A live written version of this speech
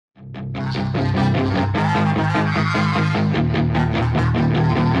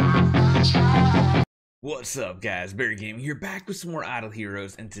What's up, guys? Barry Gaming here, back with some more Idle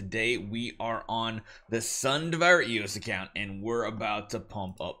Heroes, and today we are on the Sun Devour EOS account, and we're about to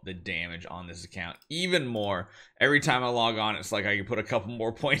pump up the damage on this account even more. Every time I log on, it's like I can put a couple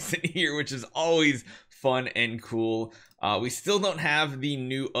more points in here, which is always fun and cool. We still don't have the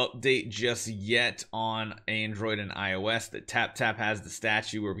new update just yet on Android and iOS. That Tap has the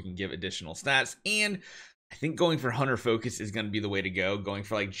statue where we can give additional stats, and I think going for Hunter Focus is going to be the way to go. Going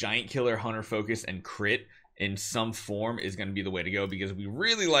for like Giant Killer, Hunter Focus, and Crit in some form is going to be the way to go, because we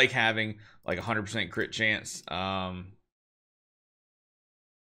really like having like 100% crit chance.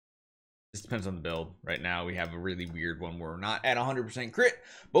 This depends on the build. Right now we have a really weird one where we're not at 100% crit,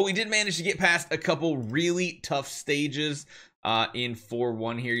 but we did manage to get past a couple really tough stages in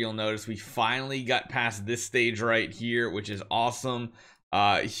 4-1 here. You'll notice we finally got past this stage right here, which is awesome.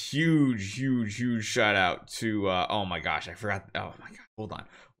 Huge shout out to oh my gosh, I forgot. Oh my god, hold on,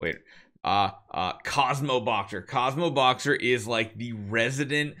 wait. Cosmo Boxer is like the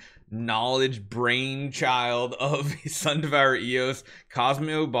resident knowledge brainchild of Sun Devour EOS.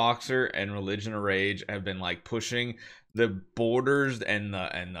 Cosmo Boxer and Religion of Rage have been like pushing the borders and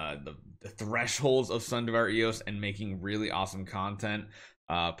the thresholds of Sun Devour EOS and making really awesome content.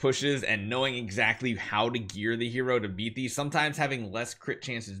 Pushes and knowing exactly how to gear the hero to beat these. Sometimes having less crit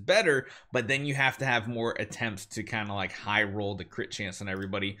chance is better, but then you have to have more attempts to kind of like high roll the crit chance on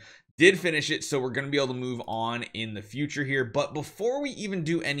everybody. Did finish it, so we're going to be able to move on in the future here. But before we even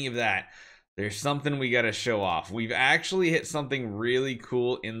do any of that, there's something we got to show off. We've actually hit something really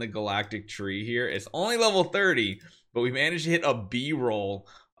cool in the galactic tree here. It's only level 30, but we managed to hit a B-roll.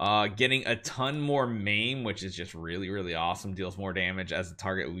 Getting a ton more maim, which is just really awesome. Deals more damage as the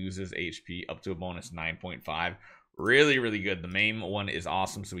target loses HP up to a bonus 9.5. Really good. The maim one is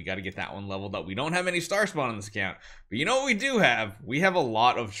awesome, so we got to get that one leveled up. We don't have any star spawn on this account, but you know what we do have? We have a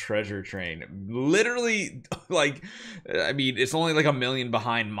lot of treasure train. Literally, like, I mean, it's only like 1 million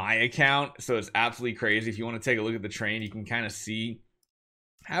behind my account, so it's absolutely crazy. If you want to take a look at the train, you can kind of see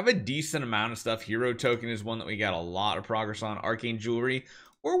have a decent amount of stuff. Hero token is one that we got a lot of progress on. Arcane jewelry,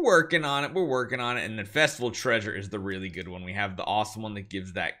 we're working on it, and then festival treasure is the really good one. We have the awesome one that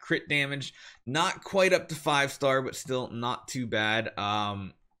gives that crit damage, not quite up to 5-star, but still not too bad.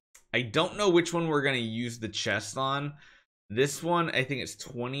 I don't know which one we're going to use the chest on. This one, I think it's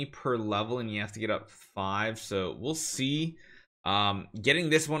 20 per level, and you have to get up 5, so we'll see.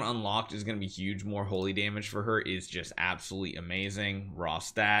 Getting this one unlocked is going to be huge. More holy damage for her is just absolutely amazing. Raw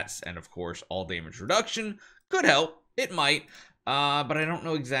stats, and of course all damage reduction could help. It might. But I don't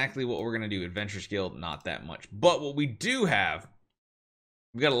know exactly what we're going to do. Adventure skill, not that much. But what we do have,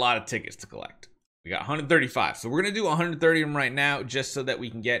 we've got a lot of tickets to collect. We got 135. So we're going to do 130 of them right now, just so that we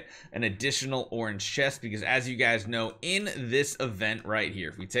can get an additional orange chest. Because as you guys know, in this event right here,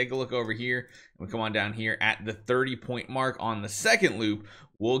 if we take a look over here, and we come on down here at the 30-point mark on the second loop,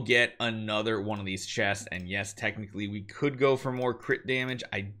 we'll get another one of these chests. And yes, technically we could go for more crit damage.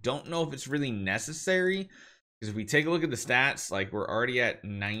 I don't know if it's really necessary, because if we take a look at the stats, like we're already at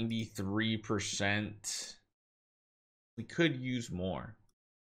 93%. We could use more.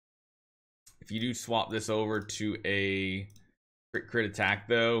 If you do swap this over to a crit attack,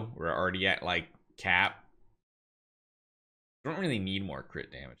 though, we're already at like cap. We don't really need more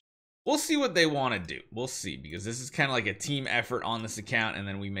crit damage. We'll see what they want to do. We'll see, because this is kind of like a team effort on this account, and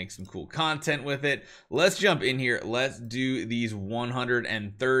then we make some cool content with it. Let's jump in here. Let's do these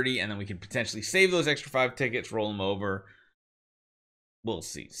 130, and then we can potentially save those extra 5 tickets, roll them over. We'll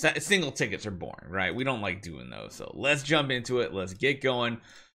see. Single tickets are boring, right? We don't like doing those. So let's jump into it. Let's get going.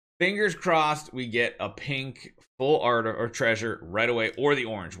 Fingers crossed we get a pink full art or treasure right away, or the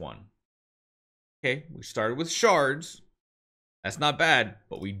orange one. Okay, we started with shards. That's not bad,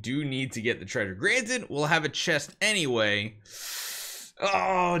 but we do need to get the treasure. Granted, we'll have a chest anyway.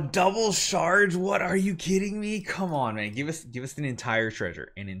 Oh, double shards? What, are you kidding me? Come on, man. Give us an entire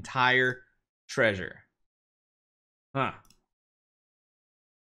treasure. An entire treasure. Huh.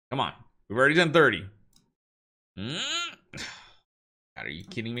 Come on. We've already done 30. God, are you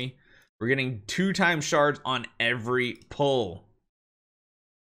kidding me? We're getting 2x shards on every pull.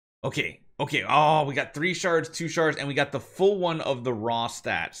 Okay. Oh, we got 3 shards, 2 shards, and we got the full one of the raw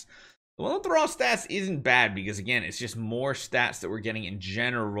stats. The one with the raw stats isn't bad, because again, it's just more stats that we're getting in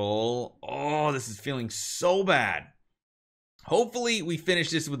general. Oh, this is feeling so bad. Hopefully we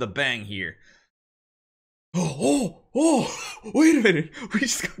finish this with a bang here. Wait a minute. We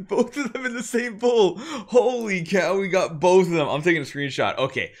just got both of them in the same pull. Holy cow, we got both of them. I'm taking a screenshot.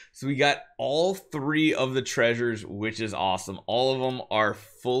 Okay, so we got all 3 of the treasures, which is awesome. All of them are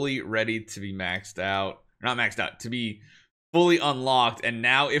fully ready to be maxed out. Not maxed out, to be fully unlocked. And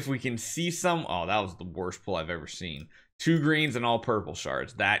now if we can see some... Oh, that was the worst pull I've ever seen. 2 greens and all purple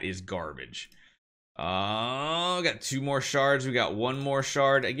shards. That is garbage. We got 2 more shards. We got 1 more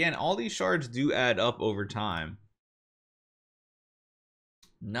shard. Again, all these shards do add up over time.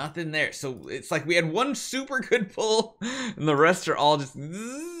 Nothing there. So it's like we had 1 super good pull, and the rest are all just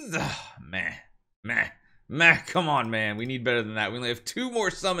meh. Come on, man. We need better than that. We only have 2 more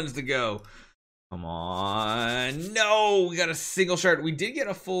summons to go. Come on. No, we got a single shard. We did get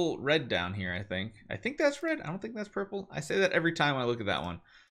a full red down here, I think. I think that's red. I don't think that's purple. I say that every time I look at that one.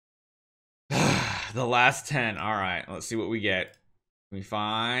 The last 10. All right, let's see what we get. We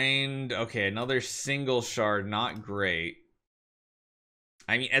find, okay, another single shard. Not great.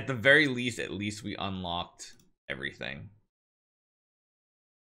 I mean, at the very least, at least we unlocked everything.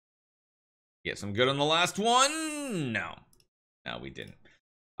 Get some good on the last one. No, we didn't.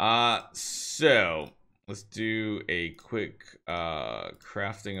 So let's do a quick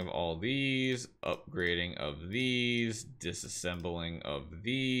crafting of all these, upgrading of these, disassembling of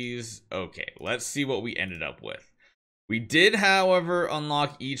these. Okay, let's see what we ended up with. We did, however,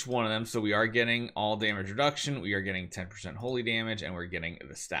 unlock each one of them, so we are getting all damage reduction, we are getting 10% holy damage, and we're getting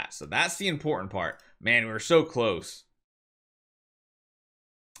the stats. So that's the important part. Man, we were so close.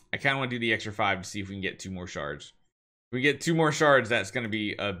 I kind of want to do the extra 5 to see if we can get 2 more shards. If we get 2 more shards, that's going to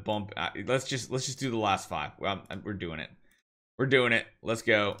be a bump. Let's just do the last 5. Well, we're doing it. We're doing it. Let's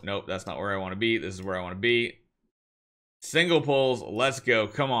go. Nope, that's not where I want to be. This is where I want to be. Single pulls. Let's go.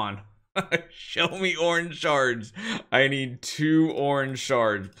 Come on. Show me orange shards. I need 2 orange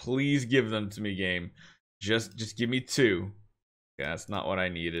shards. Please give them to me, game. Just give me 2. Okay, that's not what I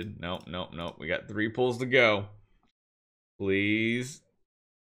needed. Nope. We got 3 pulls to go. Please.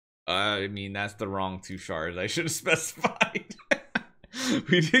 I mean, that's the wrong 2 shards. I should have specified.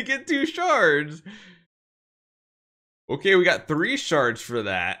 We did get 2 shards. Okay, we got 3 shards for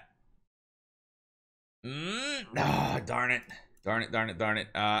that. Darn it. Darn it.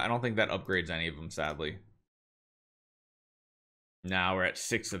 I don't think that upgrades any of them, sadly. Now we're at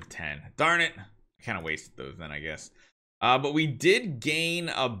 6 of 10. Darn it. I kind of wasted those then, I guess. But we did gain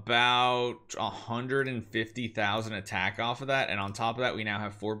about 150,000 attack off of that. And on top of that, we now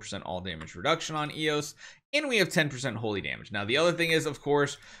have 4% all damage reduction on Eos. And we have 10% holy damage. Now, the other thing is, of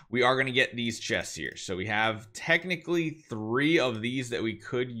course, we are going to get these chests here. So we have technically 3 of these that we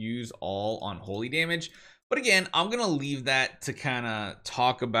could use all on holy damage. But again, I'm going to leave that to kind of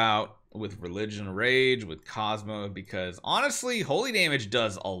talk about with Religion Rage, with Cosmo, because honestly, holy damage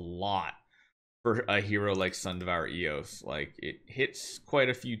does a lot for a hero like Sun Devour Eos. Like, it hits quite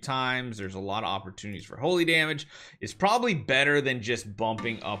a few times. There's a lot of opportunities for holy damage. It's probably better than just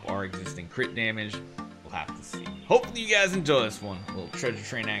bumping up our existing crit damage. We'll have to see. Hopefully you guys enjoy this one. A little treasure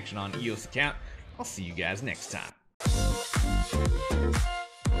train action on Eos account. I'll see you guys next time.